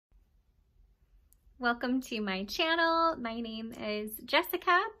welcome to my channel. My name is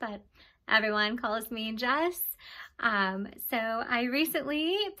Jessica, but everyone calls me Jess. So I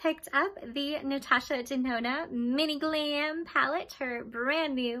recently picked up the Natasha Denona Mini Glam palette, her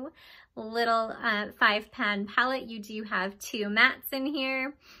brand new little 5-pan palette. You do have 2 mattes in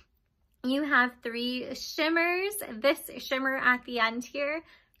here. You have 3 shimmers. This shimmer at the end here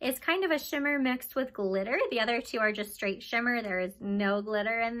is kind of a shimmer mixed with glitter. The other 2 are just straight shimmer. There is no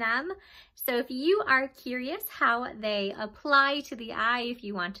glitter in them. So if you are curious how they apply to the eye, if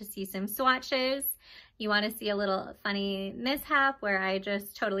you want to see some swatches, you want to see a little funny mishap where I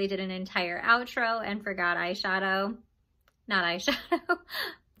just totally did an entire outro and forgot eyeshadow, not eyeshadow.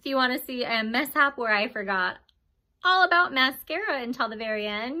 If you want to see a mishap where I forgot all about mascara until the very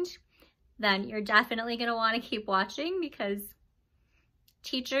end, then you're definitely going to want to keep watching, because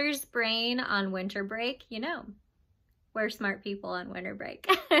teacher's brain on winter break, you know, we're smart people on winter break.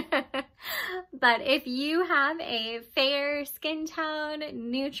 But if you have a fair skin tone,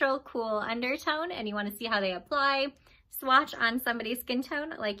 neutral, cool undertone, and you want to see how they apply, swatch on somebody's skin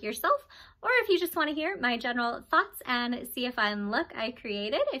tone like yourself, or if you just want to hear my general thoughts and see a fun look I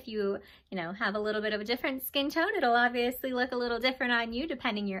created, if you have a little bit of a different skin tone, it'll obviously look a little different on you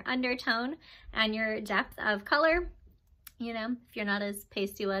depending your undertone and your depth of color. If you're not as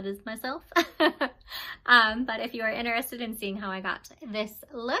pasty wet as myself. But if you are interested in seeing how I got this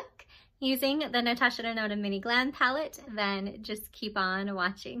look using the Natasha Denona Mini Glam palette, then just keep on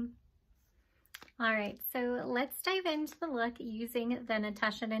watching. All right, so let's dive into the look using the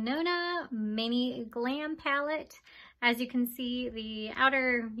Natasha Denona Mini Glam palette. As you can see, the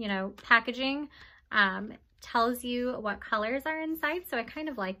outer, packaging tells you what colors are inside, so I kind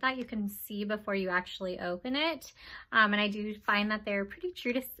of like that. You can see before you actually open it, and I do find that they're pretty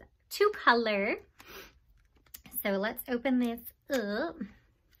true to color. So let's open this up,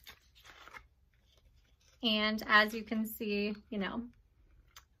 and as you can see,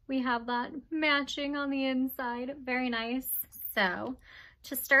 we have that matching on the inside. Very nice. So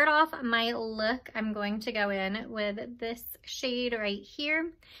to start off my look, I'm going to go in with this shade right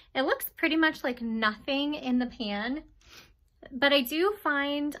here. It looks pretty much like nothing in the pan, but I do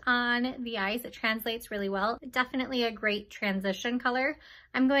find on the eyes it translates really well. Definitely a great transition color.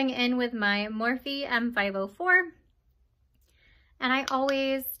 I'm going in with my Morphe M504, and I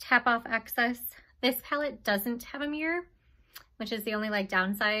always tap off excess. This palette doesn't have a mirror, which is the only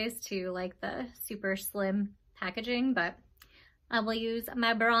downside to the super slim packaging, but I will use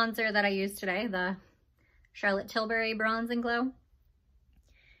my bronzer that I used today, the Charlotte Tilbury Bronze and Glow,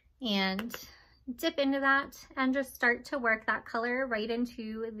 and dip into that and just start to work that color right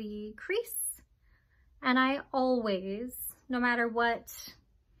into the crease. And I always, no matter what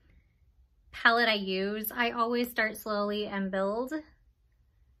palette I use, I always start slowly and build.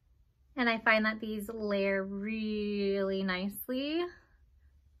 And I find that these layer really nicely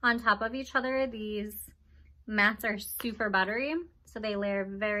on top of each other. These mattes are super buttery, so they layer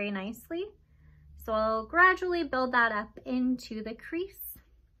very nicely. So I'll gradually build that up into the crease.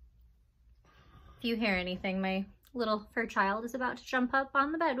 If you hear anything, my little fur child is about to jump up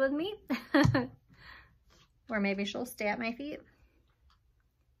on the bed with me. Or maybe she'll stay at my feet.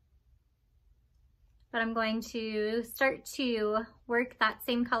 But I'm going to start to work that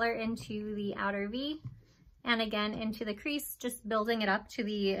same color into the outer V and again into the crease, just building it up to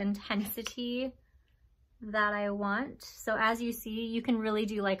the intensity that I want. So as you see, you can really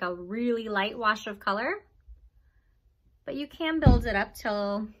do a really light wash of color, but you can build it up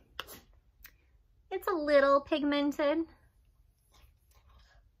till it's a little pigmented.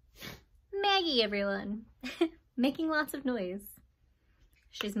 Maggie, everyone, making lots of noise.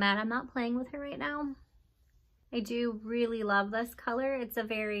 She's mad I'm not playing with her right now. I do really love this color. It's a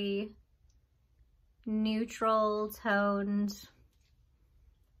very neutral toned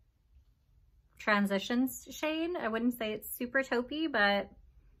transitions shade. I wouldn't say it's super taupey, but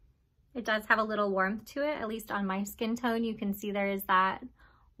it does have a little warmth to it. At least on my skin tone, you can see there is that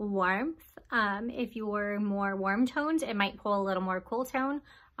warmth. If you're more warm toned, it might pull a little more cool tone.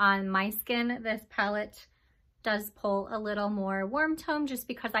 On my skin, this palette does pull a little more warm tone just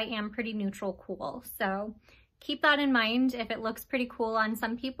because I am pretty neutral cool. So keep that in mind if it looks pretty cool on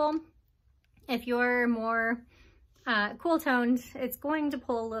some people. If you're more cool toned, it's going to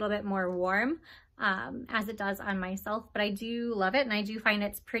pull a little bit more warm as it does on myself, but I do love it, and I do find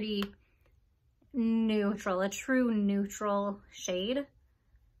it's pretty neutral, a true neutral shade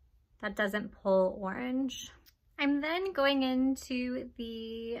that doesn't pull orange. I'm then going into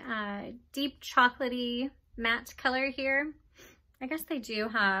the deep chocolatey matte color here. I guess they do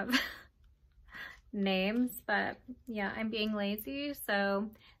have names, but yeah, I'm being lazy. So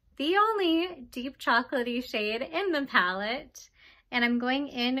the only deep chocolatey shade in the palette. And I'm going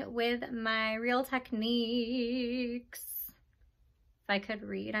in with my Real Techniques. If I could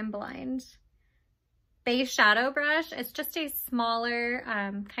read, I'm blind. Base shadow brush. It's just a smaller,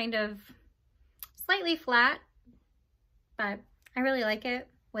 kind of slightly flat, but I really like it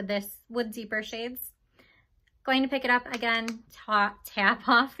with deeper shades. Going to pick it up again, tap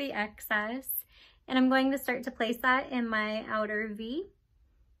off the excess, and I'm going to start to place that in my outer V.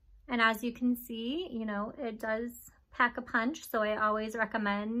 And as you can see, you know, it does pack a punch, so I always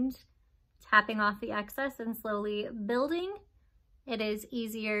recommend tapping off the excess and slowly building. It is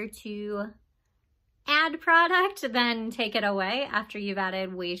easier to add product than take it away after you've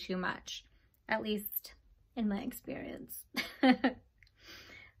added way too much, at least in my experience.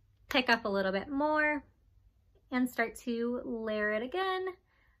 Pick up a little bit more and start to layer it again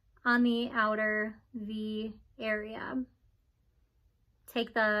on the outer V area.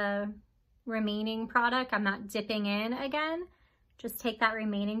 Take the remaining product, I'm not dipping in again, just take that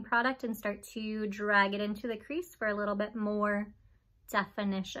remaining product and start to drag it into the crease for a little bit more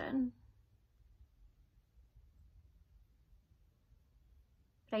definition.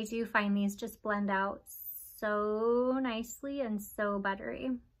 But I do find these just blend out so nicely and so buttery.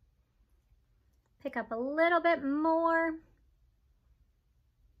 Pick up a little bit more.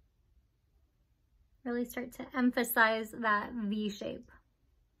 Really start to emphasize that V shape.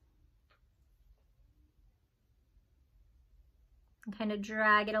 And kind of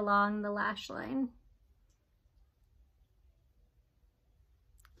drag it along the lash line.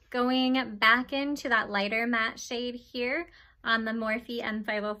 Going back into that lighter matte shade here on the Morphe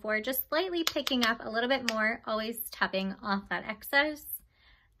M504, just slightly picking up a little bit more, always tapping off that excess.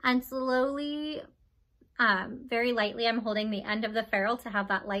 And slowly, very lightly, I'm holding the end of the ferrule to have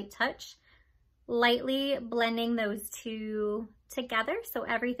that light touch, lightly blending those two together so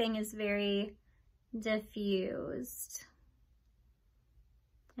everything is very diffused.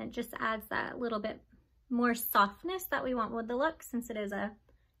 It just adds that little bit more softness that we want with the look, since it is a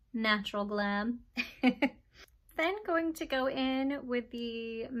natural glam. Then going to go in with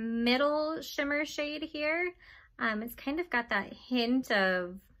the middle shimmer shade here. It's kind of got that hint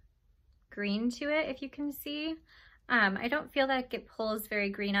of green to it, if you can see. I don't feel like it pulls very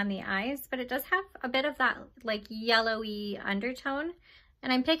green on the eyes, but it does have a bit of that like yellowy undertone.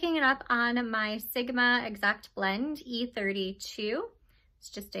 And I'm picking it up on my Sigma Exact Blend E32. It's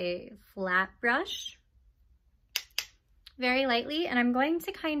just a flat brush, very lightly, and I'm going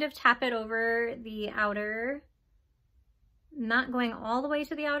to kind of tap it over the outer, not going all the way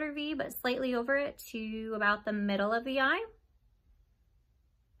to the outer V, but slightly over it to about the middle of the eye,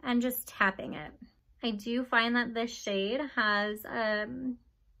 and just tapping it. I do find that this shade has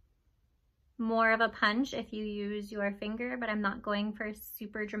more of a punch if you use your finger, but I'm not going for a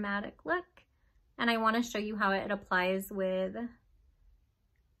super dramatic look. And I want to show you how it applies with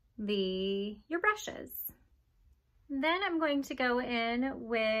your brushes. Then I'm going to go in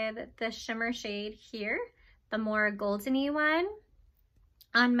with the shimmer shade here, the more goldeny one,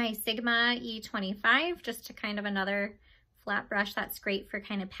 on my Sigma E25, just to kind of another flat brush that's great for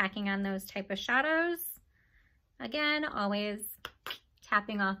kind of packing on those type of shadows. Again, always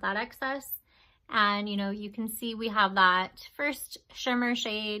tapping off that excess. And you know, you can see we have that first shimmer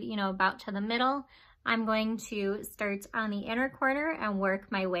shade, you know, about to the middle. I'm going to start on the inner corner and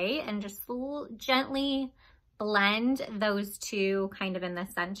work my way and just gently blend those two kind of in the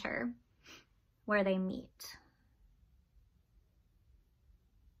center where they meet.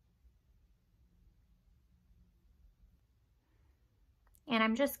 And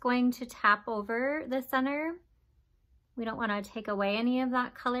I'm just going to tap over the center. We don't want to take away any of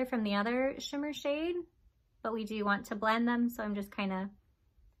that color from the other shimmer shade, but we do want to blend them, so I'm just kind of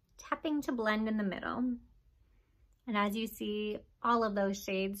tapping to blend in the middle. And as you see, all of those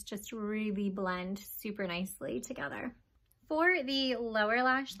shades just really blend super nicely together. For the lower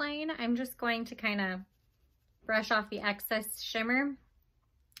lash line, I'm just going to kind of brush off the excess shimmer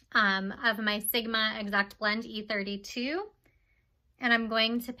of my Sigma Exact Blend E32. And I'm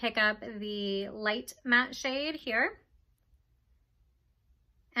going to pick up the light matte shade here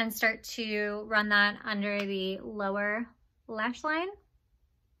and start to run that under the lower lash line.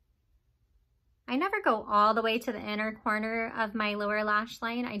 I never go all the way to the inner corner of my lower lash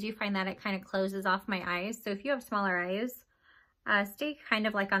line. I do find that it kind of closes off my eyes. So if you have smaller eyes, stay kind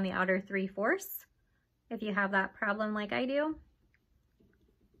of like on the outer 3/4 if you have that problem like I do.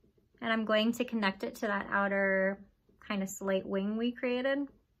 And I'm going to connect it to that outer kind of slight wing we created.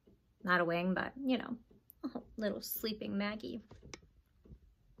 Not a wing, but you know, a little sleeping Maggie.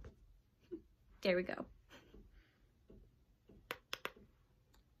 There we go.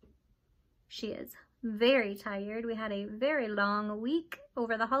 She is very tired. We had a very long week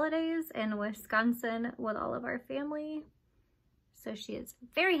over the holidays in Wisconsin with all of our family. So she is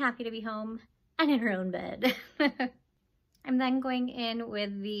very happy to be home and in her own bed. I'm then going in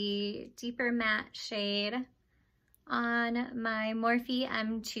with the deeper matte shade on my Morphe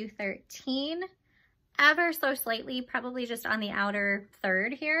M213, ever so slightly, probably just on the outer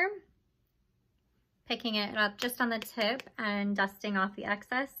third here. Picking it up just on the tip and dusting off the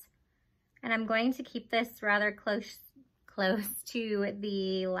excess. And I'm going to keep this rather close to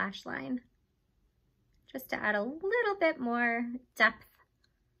the lash line, just to add a little bit more depth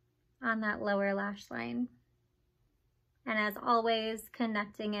on that lower lash line. And as always,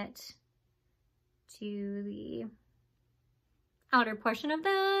 connecting it to the outer portion of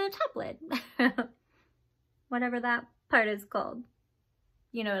the top lid. Whatever that part is called.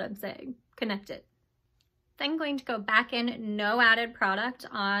 You know what I'm saying. Connect it. Then going to go back in, no added product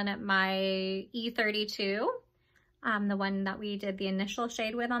on my E32, the one that we did the initial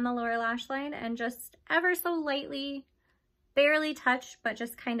shade with on the lower lash line, and just ever so lightly, barely touch, but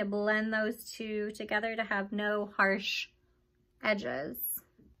just kind of blend those two together to have no harsh edges.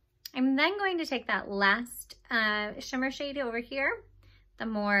 I'm then going to take that last shimmer shade over here, the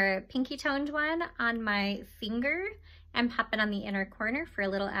more pinky toned one, on my finger and pop it on the inner corner for a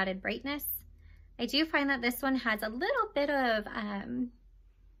little added brightness. I do find that this one has a little bit of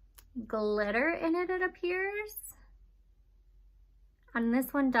glitter in it, it appears. And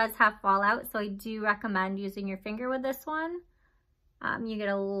this one does have fallout, so I do recommend using your finger with this one. You get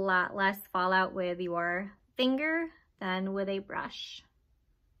a lot less fallout with your finger than with a brush.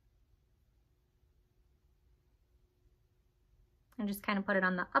 And just kind of put it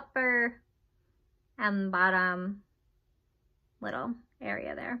on the upper and bottom little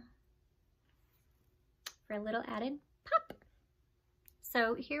area there for a little added pop.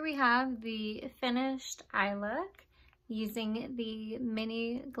 So here we have the finished eye look using the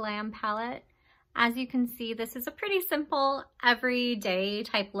mini Glam palette. As you can see, this is a pretty simple everyday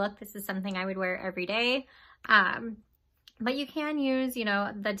type look. This is something I would wear every day. But you can use, you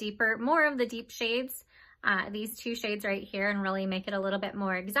know, the deeper, more of the deep shades, these two shades right here, and really make it a little bit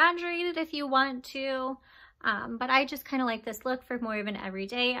more exaggerated if you want to. But I just kind of like this look for more of an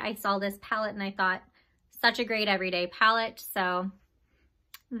everyday. I saw this palette and I thought, such a great everyday palette. So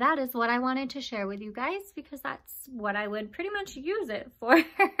that is what I wanted to share with you guys, because that's what I would pretty much use it for.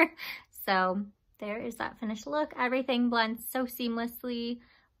 So there is that finished look. Everything blends so seamlessly,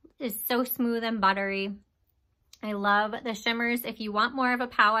 is so smooth and buttery. I love the shimmers. If you want more of a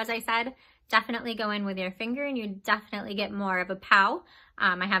pow, as I said, definitely go in with your finger and you definitely get more of a pow.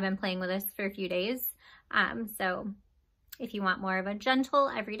 I have been playing with this for a few days. So if you want more of a gentle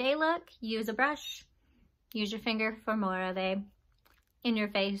everyday look, use a brush. Use your finger for more of a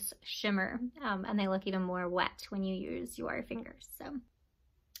in-your-face shimmer, and they look even more wet when you use your fingers.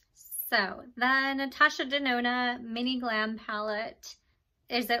 So the Natasha Denona Mini Glam palette,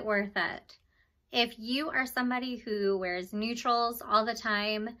 is it worth it? If you are somebody who wears neutrals all the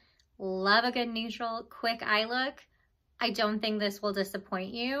time, love a good neutral, quick eye look, I don't think this will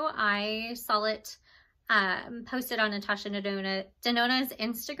disappoint you. I saw it posted on Natasha Denona's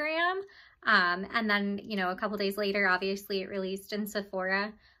Instagram. And then, you know, a couple days later, obviously it released in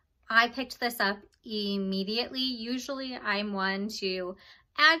Sephora. I picked this up immediately. Usually I'm one to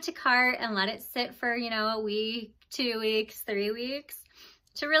add to cart and let it sit for, you know, a week, 2 weeks, 3 weeks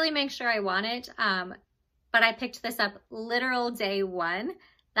to really make sure I want it. But I picked this up literal day one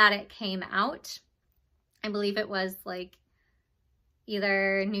that it came out. I believe it was like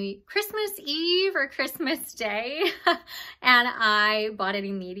either Christmas Eve or Christmas Day, and I bought it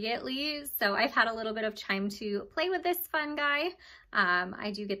immediately. So I've had a little bit of time to play with this fun guy.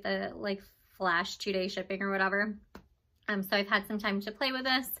 I do get the like flash 2-day shipping or whatever. So I've had some time to play with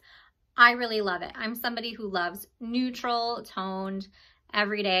this. I really love it. I'm somebody who loves neutral toned,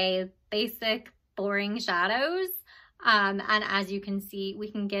 everyday, basic, boring shadows. And as you can see, we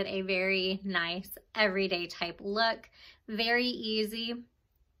can get a very nice everyday type look. Very easy.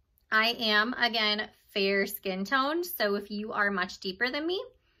 I am, again, fair skin toned. So if you are much deeper than me,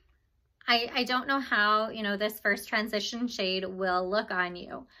 I don't know how, you know, this first transition shade will look on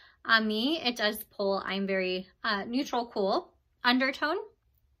you. On me, it does pull. I'm very neutral, cool undertone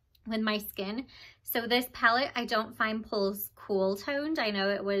with my skin. So this palette, I don't find pulls cool toned. I know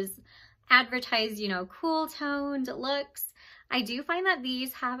it was advertised, you know, cool toned looks. I do find that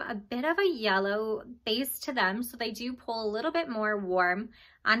these have a bit of a yellow base to them, so they do pull a little bit more warm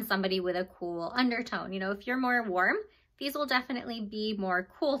on somebody with a cool undertone. You know, if you're more warm, these will definitely be more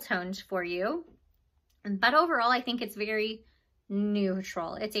cool toned for you. But overall, I think it's very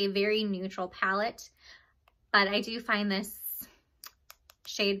neutral. It's a very neutral palette, but I do find this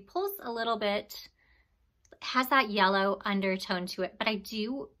shade pulls a little bit, has that yellow undertone to it, but I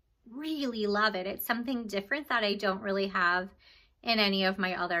do really love it. It's something different that I don't really have in any of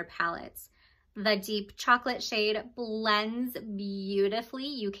my other palettes. The deep chocolate shade blends beautifully.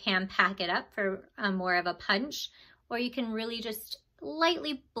 You can pack it up for more of a punch, or you can really just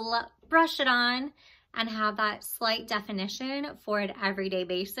lightly brush it on and have that slight definition for an everyday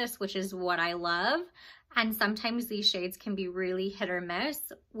basis, which is what I love. And sometimes these shades can be really hit or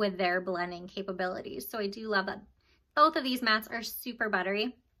miss with their blending capabilities. So I do love that both of these mattes are super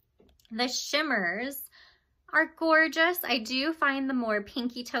buttery. The shimmers are gorgeous. I do find the more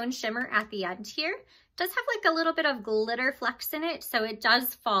pinky tone shimmer at the end here does have like a little bit of glitter flecks in it, so it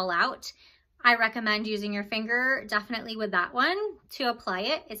does fall out. I recommend using your finger definitely with that one to apply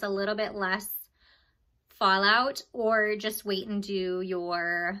it. It's a little bit less fallout, or just wait and do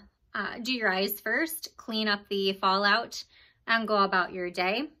your eyes first, clean up the fallout and go about your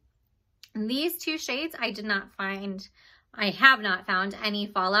day. And these two shades I have not found any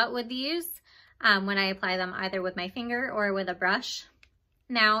fallout with these when I apply them either with my finger or with a brush.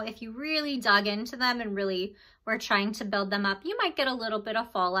 Now, if you really dug into them and really were trying to build them up, you might get a little bit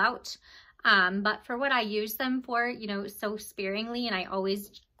of fallout. But for what I use them for, you know, so sparingly, and I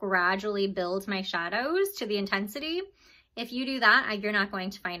always gradually build my shadows to the intensity. If you do that, you're not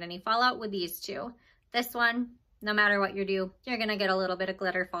going to find any fallout with these two. This one, no matter what you do, you're gonna get a little bit of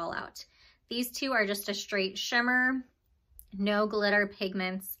glitter fallout. These two are just a straight shimmer, no glitter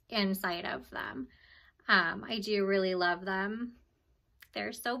pigments inside of them. I do really love them.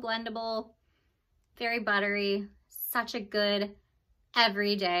 They're so blendable, very buttery, such a good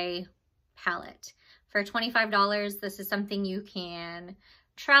everyday palette. For $25, this is something you can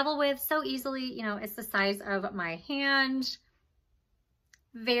travel with so easily. You know, it's the size of my hand.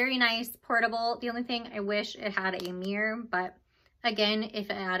 Very nice, portable. The only thing I wish it had a mirror, but again, if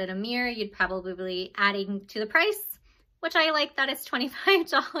it added a mirror, you'd probably be adding to the price, which I like that it's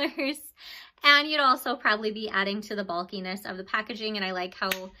 $25. And you'd also probably be adding to the bulkiness of the packaging. And I like how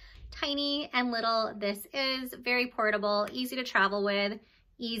tiny and little this is. Very portable, easy to travel with,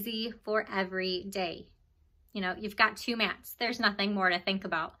 easy for every day. You know, you've got two mattes. There's nothing more to think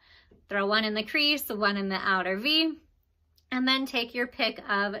about. Throw one in the crease, one in the outer V, and then take your pick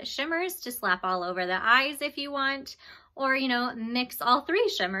of shimmers to slap all over the eyes if you want, or, you know, mix all three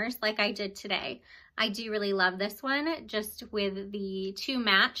shimmers like I did today. I do really love this one, just with the two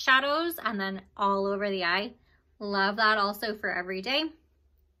matte shadows and then all over the eye. Love that also for every day.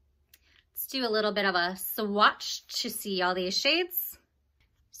 Let's do a little bit of a swatch to see all these shades.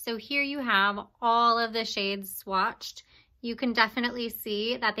 So here you have all of the shades swatched. You can definitely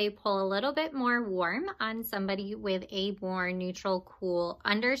see that they pull a little bit more warm on somebody with a more neutral, cool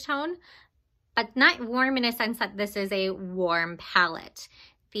undertone, but not warm in a sense that this is a warm palette.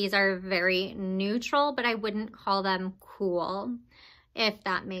 These are very neutral, but I wouldn't call them cool, if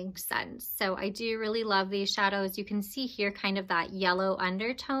that makes sense. So I do really love these shadows. You can see here kind of that yellow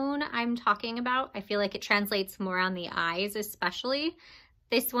undertone I'm talking about. I feel like it translates more on the eyes especially.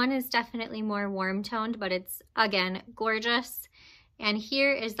 This one is definitely more warm toned, but it's, again, gorgeous. And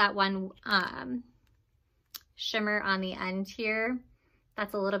here is that one shimmer on the end here.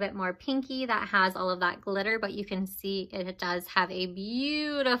 That's a little bit more pinky. That has all of that glitter, but you can see it does have a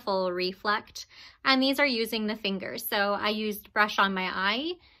beautiful reflect. And these are using the fingers. So I used brush on my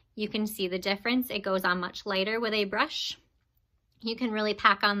eye. You can see the difference. It goes on much lighter with a brush. You can really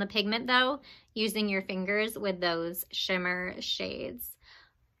pack on the pigment though, using your fingers with those shimmer shades.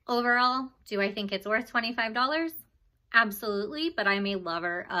 Overall, do I think it's worth $25? Absolutely, but I'm a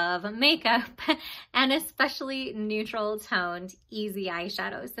lover of makeup and especially neutral toned, easy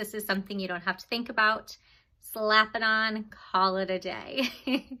eyeshadows. This is something you don't have to think about. Slap it on, call it a day.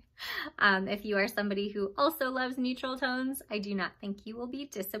 If you are somebody who also loves neutral tones, I do not think you will be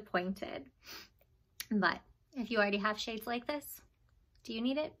disappointed. But if you already have shades like this, do you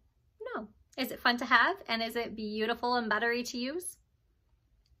need it? No. Is it fun to have? And is it beautiful and buttery to use?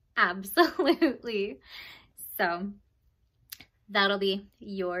 Absolutely. So that'll be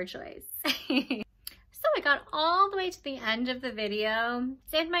your choice. So I got all the way to the end of the video,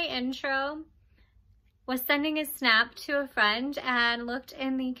 did my intro, was sending a snap to a friend and looked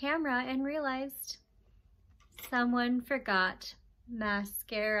in the camera and realized someone forgot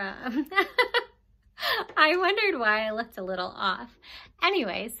mascara. I wondered why I looked a little off.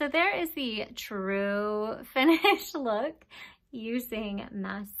 Anyway, so there is the true finished look using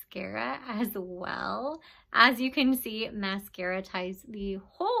mascara as well. As you can see, mascara ties the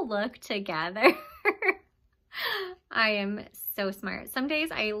whole look together. I am so smart. Some days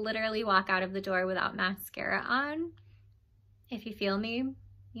I literally walk out of the door without mascara on. If you feel me,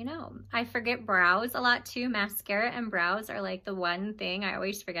 you know. I forget brows a lot too. Mascara and brows are like the one thing I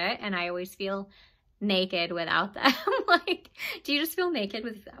always forget, and I always feel naked without them. Like, do you just feel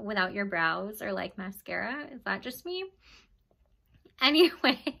naked without your brows or like mascara? Is that just me?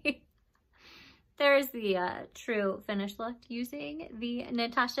 Anyway, there's the true finished look using the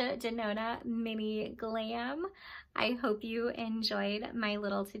Natasha Denona Mini Glam. I hope you enjoyed my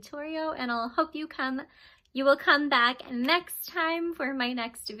little tutorial, and I'll hope you will come back next time for my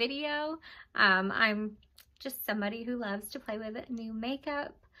next video. I'm just somebody who loves to play with new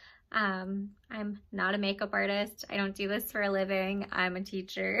makeup. I'm not a makeup artist. I don't do this for a living. I'm a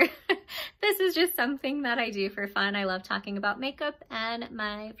teacher. This is just something that I do for fun. I love talking about makeup, and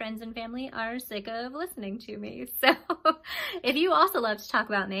my friends and family are sick of listening to me. So if you also love to talk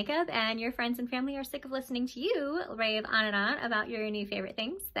about makeup and your friends and family are sick of listening to you rave on and on about your new favorite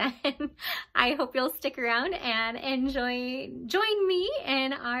things, then I hope you'll stick around and join me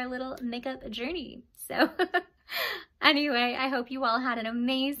in our little makeup journey. So anyway, I hope you all had an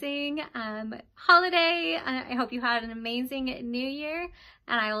amazing holiday. I hope you had an amazing new year,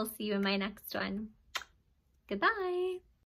 and I will see you in my next one. Goodbye.